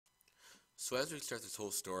So as we start this whole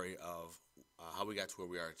story of how we got to where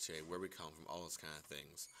we are today, where we come from, all those kind of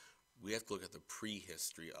things, we have to look at the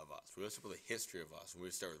prehistory of us. We have to look at the history of us. When we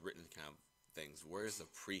start with written kind of things, where is the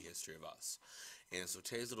prehistory of us? And so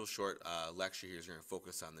today's little short lecture here is going to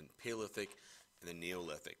focus on the Paleolithic and the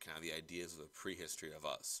Neolithic, kind of the ideas of the prehistory of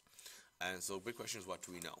us. And so the big question is, what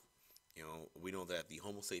do we know? You know, we know that the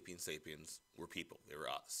Homo sapiens sapiens were people. They were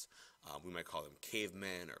us. We might call them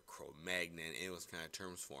cavemen or Cro-Magnon, any of those kind of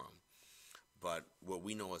terms for them. But what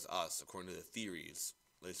we know as us, according to the theories,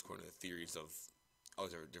 at least according to the theories of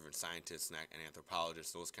other different scientists and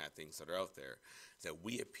anthropologists, those kind of things that are out there, is that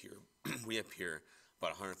we appear we appear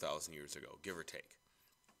about 100,000 years ago, give or take,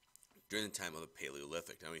 during the time of the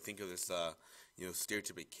Paleolithic. Now, we think of this,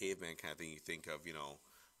 stereotypic caveman kind of thing. You think of,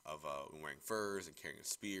 wearing furs and carrying a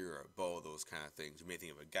spear or a bow, those kind of things. You may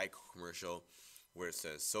think of a Geico commercial where it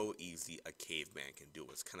says, "So easy, a caveman can do it."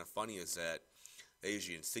 What's kind of funny is that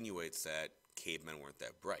usually insinuates that cavemen weren't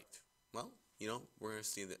that bright. Well, we're going to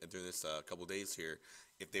see that during this couple days here,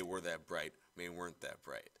 if they were that bright, maybe weren't that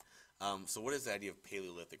bright. So what is the idea of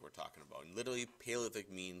Paleolithic we're talking about? And literally,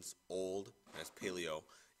 Paleolithic means old, that's paleo,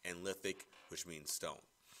 and lithic, which means stone.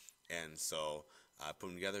 And so, put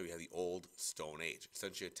them together, we have the Old Stone Age,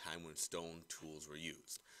 essentially a time when stone tools were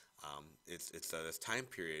used. This time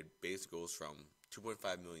period basically goes from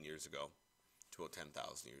 2.5 million years ago to about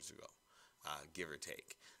 10,000 years ago. Give or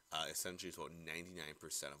take. Essentially, it's about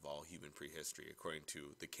 99% of all human prehistory, according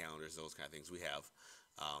to the calendars, those kind of things we have,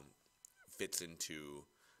 fits into,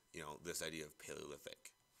 this idea of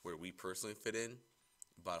Paleolithic. Where we personally fit in,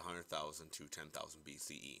 about 100,000 to 10,000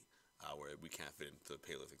 BCE, where we can't fit into the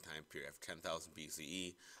Paleolithic time period. After 10,000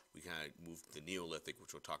 BCE, we kind of moved to the Neolithic,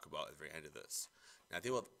 which we'll talk about at the very end of this. Now,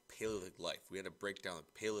 think about Paleolithic life. We had to break down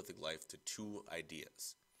the Paleolithic life to two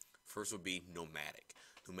ideas. First would be nomadic.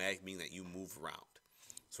 Nomadic meaning that you move around.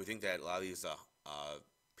 So we think that a lot of these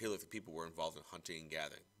Paleolithic people were involved in hunting and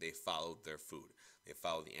gathering. They followed their food. They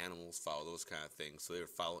followed the animals, followed those kind of things. So they would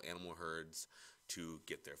follow animal herds to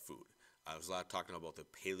get their food. There's a lot of talking about the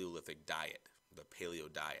Paleolithic diet, the paleo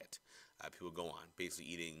diet. People go on basically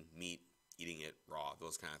eating meat, eating it raw,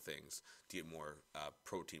 those kind of things to get more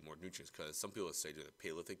protein, more nutrients. Because some people say that the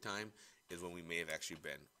Paleolithic time is when we may have actually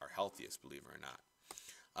been our healthiest, believe it or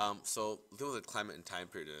not. So look at the climate and time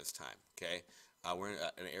period of this time, okay? We're in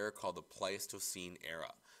an era called the Pleistocene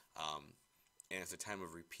era, and it's a time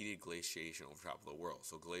of repeated glaciation over top of the world.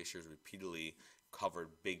 So glaciers repeatedly covered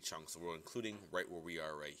big chunks of the world, including right where we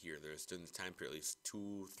are right here. There's during this time period at least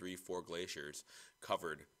 2, 3, 4 glaciers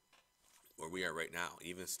covered where we are right now.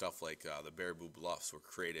 Even stuff like the Baraboo Bluffs were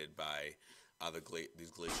created by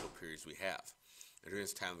these glacial periods we have. And during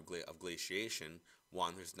this time of glaciation,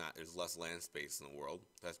 one, there's less land space in the world.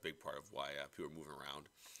 That's a big part of why people are moving around.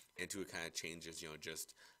 And two, it kind of changes,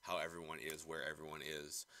 just how everyone is, where everyone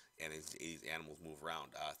is, and these animals move around.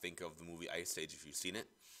 Think of the movie Ice Age if you've seen it.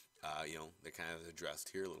 They kind of addressed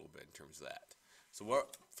here a little bit in terms of that. So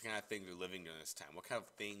what kind of things are living during this time? What kind of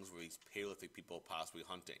things were these Paleolithic people possibly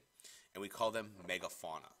hunting? And we call them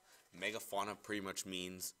megafauna. Megafauna pretty much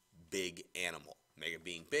means big animal. Mega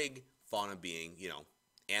being big, fauna being,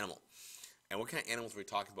 animal. And what kind of animals are we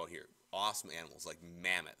talking about here? Awesome animals like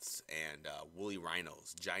mammoths and woolly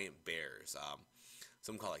rhinos, giant bears,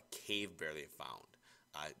 some call it cave bear they found,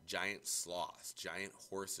 giant sloths, giant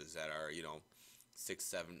horses that are 6,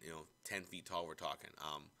 7, 10 feet tall. We're talking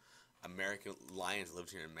American lions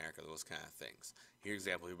lived here in America, those kind of things. Here's an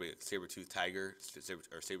example. Here we have a saber-toothed tiger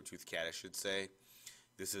or saber-toothed cat, I should say.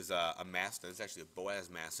 This is a mastodon. It's actually a Boaz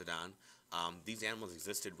mastodon. These animals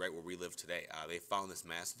existed right where we live today. They found this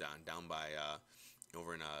mastodon down by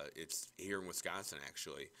over in it's here in Wisconsin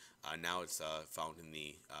actually. Now it's found in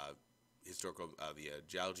the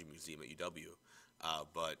Geology Museum at UW.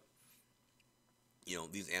 But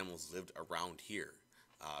these animals lived around here.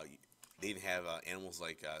 They even have animals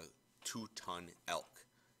like 2-ton elk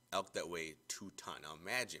that weigh 2 ton. Now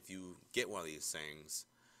imagine if you get one of these things,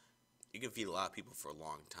 you can feed a lot of people for a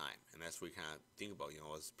long time, and that's what we kind of think about.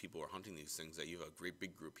 As people are hunting these things, that you have a great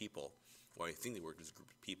big group of people. Why I think they work as a group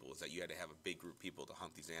of people is that you had to have a big group of people to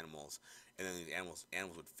hunt these animals, and then these animals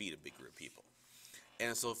would feed a big group of people.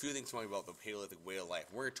 And so a few things about the Paleolithic way of life.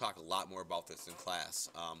 We're going to talk a lot more about this in class,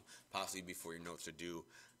 possibly before your notes are due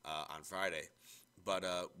on Friday. But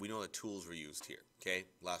we know the tools were used here, okay?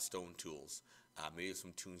 A lot of stone tools. Maybe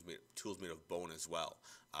some tools made of bone as well.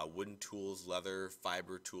 Wooden tools, leather,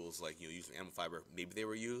 fiber tools, like using animal fiber. Maybe they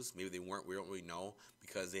were used, maybe they weren't. We don't really know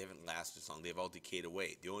because they haven't lasted so long. They've all decayed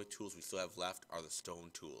away. The only tools we still have left are the stone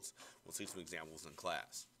tools. We'll see some examples in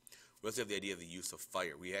class. We also have the idea of the use of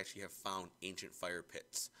fire. We actually have found ancient fire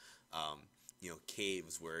pits.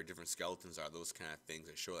 caves where different skeletons are, those kind of things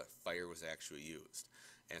that show that fire was actually used.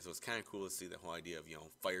 And so it's kind of cool to see the whole idea of,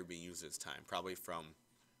 fire being used at this time, probably from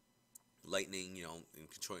lightning, and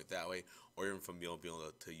controlling it that way, or even from being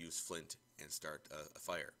able to use flint and start a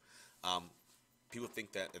fire. Um, People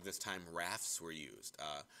think that at this time rafts were used.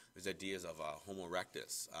 There's ideas of Homo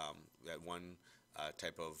erectus, that one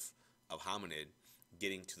type of hominid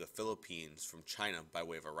getting to the Philippines from China by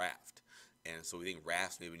way of a raft. And so we think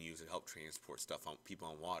rafts may have been used to help transport people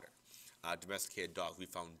on water. Domesticated dogs, we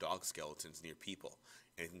found dog skeletons near people.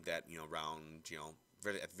 And I think that, around,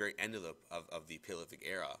 at the very end of the Paleolithic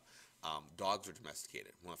era, dogs were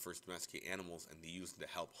domesticated, one of the first domesticated animals, and they used them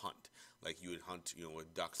to help hunt. Like you would hunt,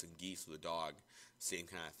 with ducks and geese with a dog, same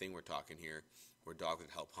kind of thing we're talking here, where dogs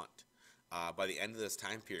would help hunt. By the end of this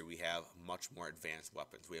time period, we have much more advanced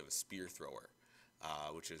weapons. We have a spear thrower,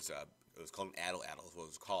 which is, it was called an addle-addle is what it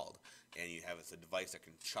was called. And you have a device that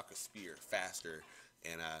can chuck a spear faster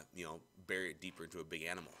and, bury it deeper into a big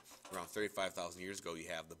animal. Around 35,000 years ago, you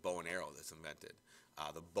have the bow and arrow that's invented.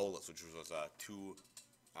 The bolus, which was two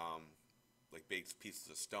like big pieces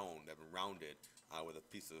of stone that were rounded with a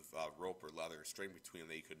piece of rope or leather string between them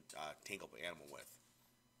that you could tangle up an animal with.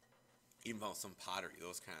 Even found some pottery,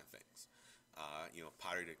 those kind of things.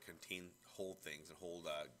 Pottery to hold things and hold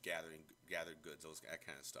gathered goods, that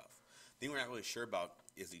kind of stuff. The thing we're not really sure about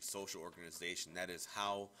is the social organization. That is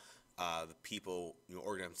how the people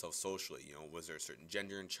organize themselves socially. Was there a certain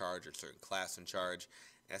gender in charge or a certain class in charge?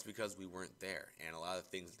 And that's because we weren't there, and a lot of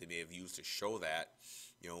things that they may have used to show that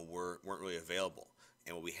weren't really available.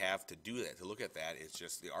 And what we have to do that, to look at that, is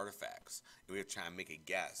just the artifacts. And we have to try and make a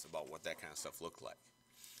guess about what that kind of stuff looked like.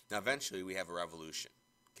 Now, eventually, we have a revolution,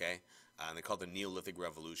 okay? And they call it the Neolithic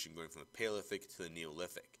Revolution, going from the Paleolithic to the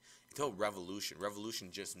Neolithic. Until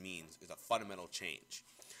revolution just means it's a fundamental change.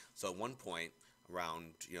 So at one point, around,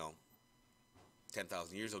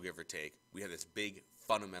 10,000 years ago, give or take, we have this big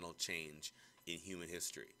fundamental change in human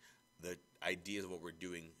history. The ideas of what we're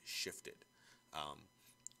doing shifted.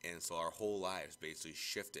 And so our whole lives basically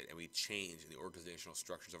shifted, and we changed in the organizational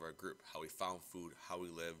structures of our group, how we found food, how we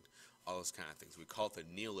lived, all those kind of things. We call it the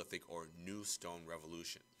Neolithic or New Stone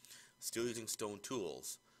Revolution. Still using stone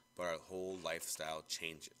tools, but our whole lifestyle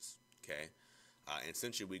changes, okay? And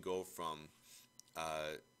essentially we go from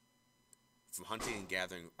hunting and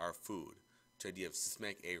gathering our food to the idea of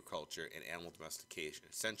systematic agriculture and animal domestication.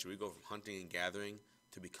 Essentially we go from hunting and gathering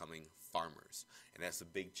to becoming farmers. And that's a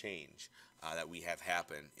big change that we have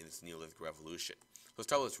happen in this Neolithic revolution. So let's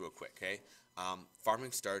talk about this real quick, okay?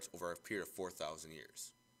 Farming starts over a period of 4,000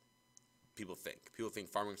 years. People think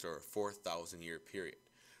farming starts over a 4,000 year period,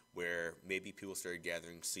 where maybe people started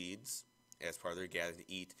gathering seeds as part of their gathering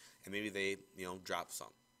to eat, and maybe they, dropped some.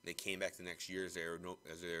 They came back the next year as they were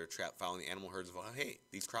following the animal herds of, oh, hey,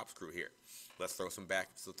 these crops grew here. Let's throw some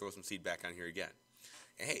seed back on here again.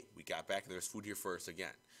 And hey, we got back and there's food here for us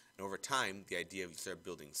again. And over time, the idea of you start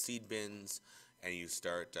building seed bins, and you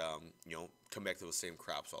start, come back to those same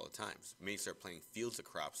crops all the time. So maybe you start planting fields of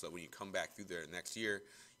crops so that when you come back through there next year,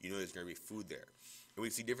 there's going to be food there. And we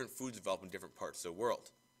see different foods develop in different parts of the world.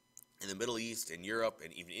 In the Middle East and Europe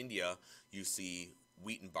and even India, you see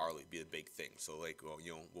wheat and barley be a big thing. So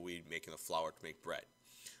what we make in the flour to make bread.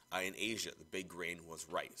 In Asia, the big grain was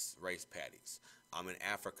rice paddies. In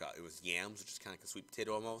Africa, it was yams, which is kind of like a sweet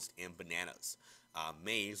potato almost, and bananas.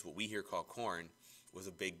 Maize, what we here call corn, was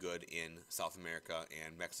a big good in South America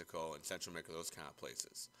and Mexico and Central America, those kind of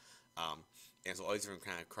places. And so all these different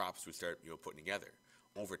kind of crops we start putting together.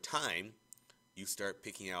 Over time, you start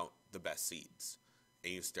picking out the best seeds,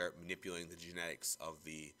 and you start manipulating the genetics of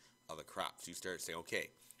the crops. You start saying, okay,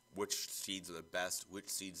 which seeds are the best, which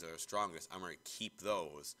seeds are the strongest. I'm going to keep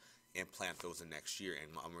those and plant those in next year,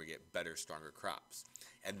 and I'm going to get better, stronger crops.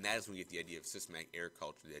 And that is when we get the idea of systematic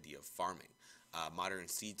agriculture, the idea of farming. Modern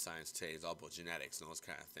seed science today is all about genetics and those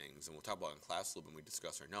kind of things, and we'll talk about it in class a little bit when we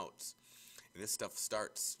discuss our notes. And this stuff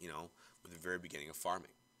starts, with the very beginning of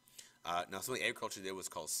farming. Now, some of the agriculture today was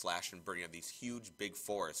called slash and burn. You have these huge, big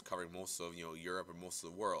forests covering most of Europe and most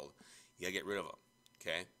of the world. You gotta get rid of them,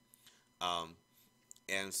 okay?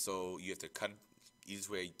 And so you have to cut. Easiest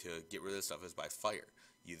way to get rid of this stuff is by fire.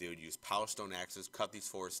 They would use power stone axes, cut these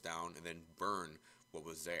forests down, and then burn what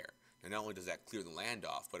was there. And not only does that clear the land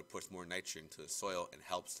off, but it puts more nitrogen into the soil and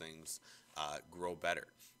helps things grow better.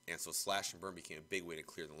 And so slash and burn became a big way to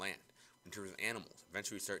clear the land. In terms of animals,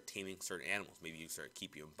 eventually we start taming certain animals. Maybe you start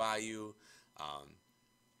keeping them by you,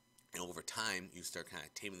 and over time you start kind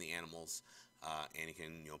of taming the animals, and you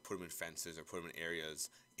can put them in fences or put them in areas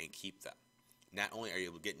and keep them. Not only are you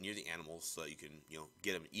able to get near the animals so that you can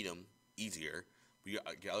get them and eat them easier, We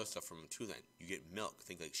get other stuff from them too. Then you get milk,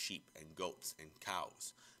 think like sheep and goats and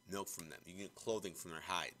cows, milk from them. You get clothing from their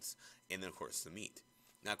hides, and then of course the meat.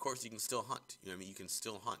 Now of course you can still hunt. You know what I mean? You can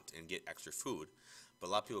still hunt and get extra food, but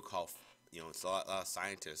a lot of people call, it's a lot of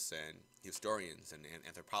scientists and historians and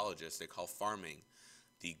anthropologists, they call farming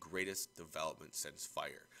the greatest development since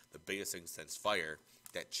fire, the biggest thing since fire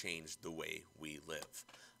that changed the way we live.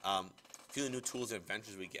 A few of the new tools and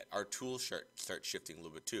inventions we get, our tools start shifting a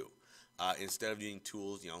little bit too. Instead of needing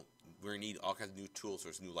tools, we're going to need all kinds of new tools for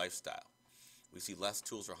this new lifestyle. We see less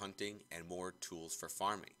tools for hunting and more tools for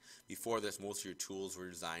farming. Before this, most of your tools were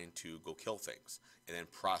designed to go kill things and then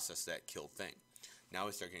process that killed thing. Now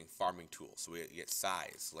we start getting farming tools, so we get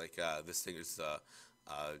size. Like this thing is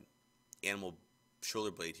animal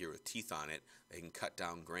shoulder blade here with teeth on it that can cut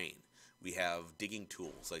down grain. We have digging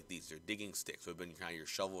tools like these. They're digging sticks. So been kind of your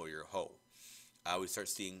shovel or your hoe. We start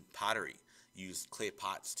seeing pottery. Use clay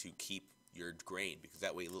pots to keep your grain because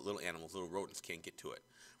that way little animals, little rodents can't get to it.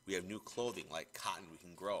 We have new clothing like cotton we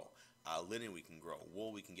can grow, linen we can grow,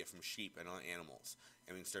 wool we can get from sheep and other animals,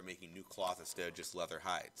 and we can start making new cloth instead of just leather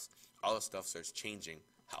hides. All this stuff starts changing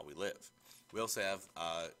how we live. We also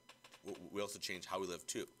change how we live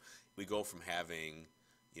too. We go from having,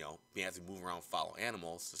 being able to move around and follow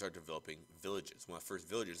animals to start developing villages. One of the first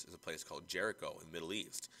villages is a place called Jericho in the Middle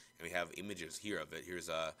East. And we have images here of it. Here's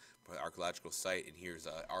an archaeological site, and here's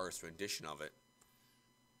an artist's rendition of it.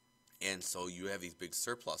 And so you have these big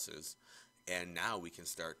surpluses, and now we can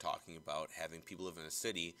start talking about having people live in a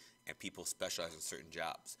city and people specialize in certain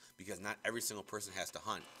jobs. Because not every single person has to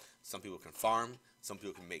hunt. Some people can farm, some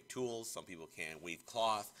people can make tools, some people can weave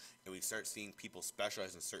cloth, and we start seeing people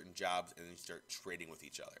specialize in certain jobs and then start trading with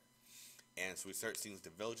each other. And so we start seeing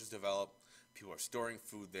the villages develop, people are storing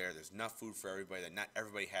food there, there's enough food for everybody that not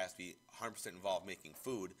everybody has to be 100% involved making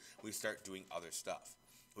food. We start doing other stuff.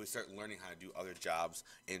 We start learning how to do other jobs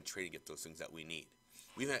and trade to get those things that we need.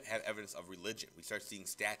 We have evidence of religion. We start seeing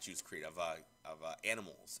statues created of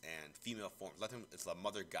animals and female forms. It's a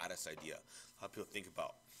mother goddess idea, how people think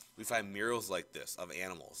about. We find murals like this of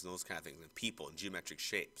animals and those kind of things, and people in geometric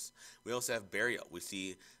shapes. We also have burial. We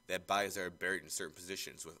see that bodies are buried in certain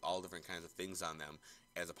positions with all different kinds of things on them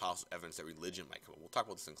as a possible evidence that religion might come up. We'll talk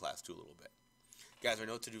about this in class too a little bit. Guys, our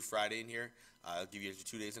note to do Friday in here. I'll give you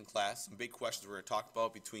 2 days in class. Some big questions we're going to talk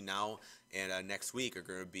about between now and next week are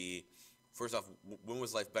going to be, first off, when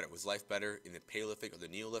was life better? Was life better in the Paleolithic or the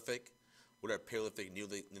Neolithic? What are Paleolithic and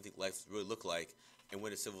Neolithic lives really look like? And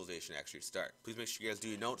when did civilization actually start? Please make sure you guys do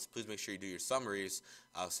your notes. Please make sure you do your summaries.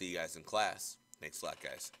 I'll see you guys in class. Thanks a lot,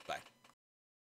 guys. Bye.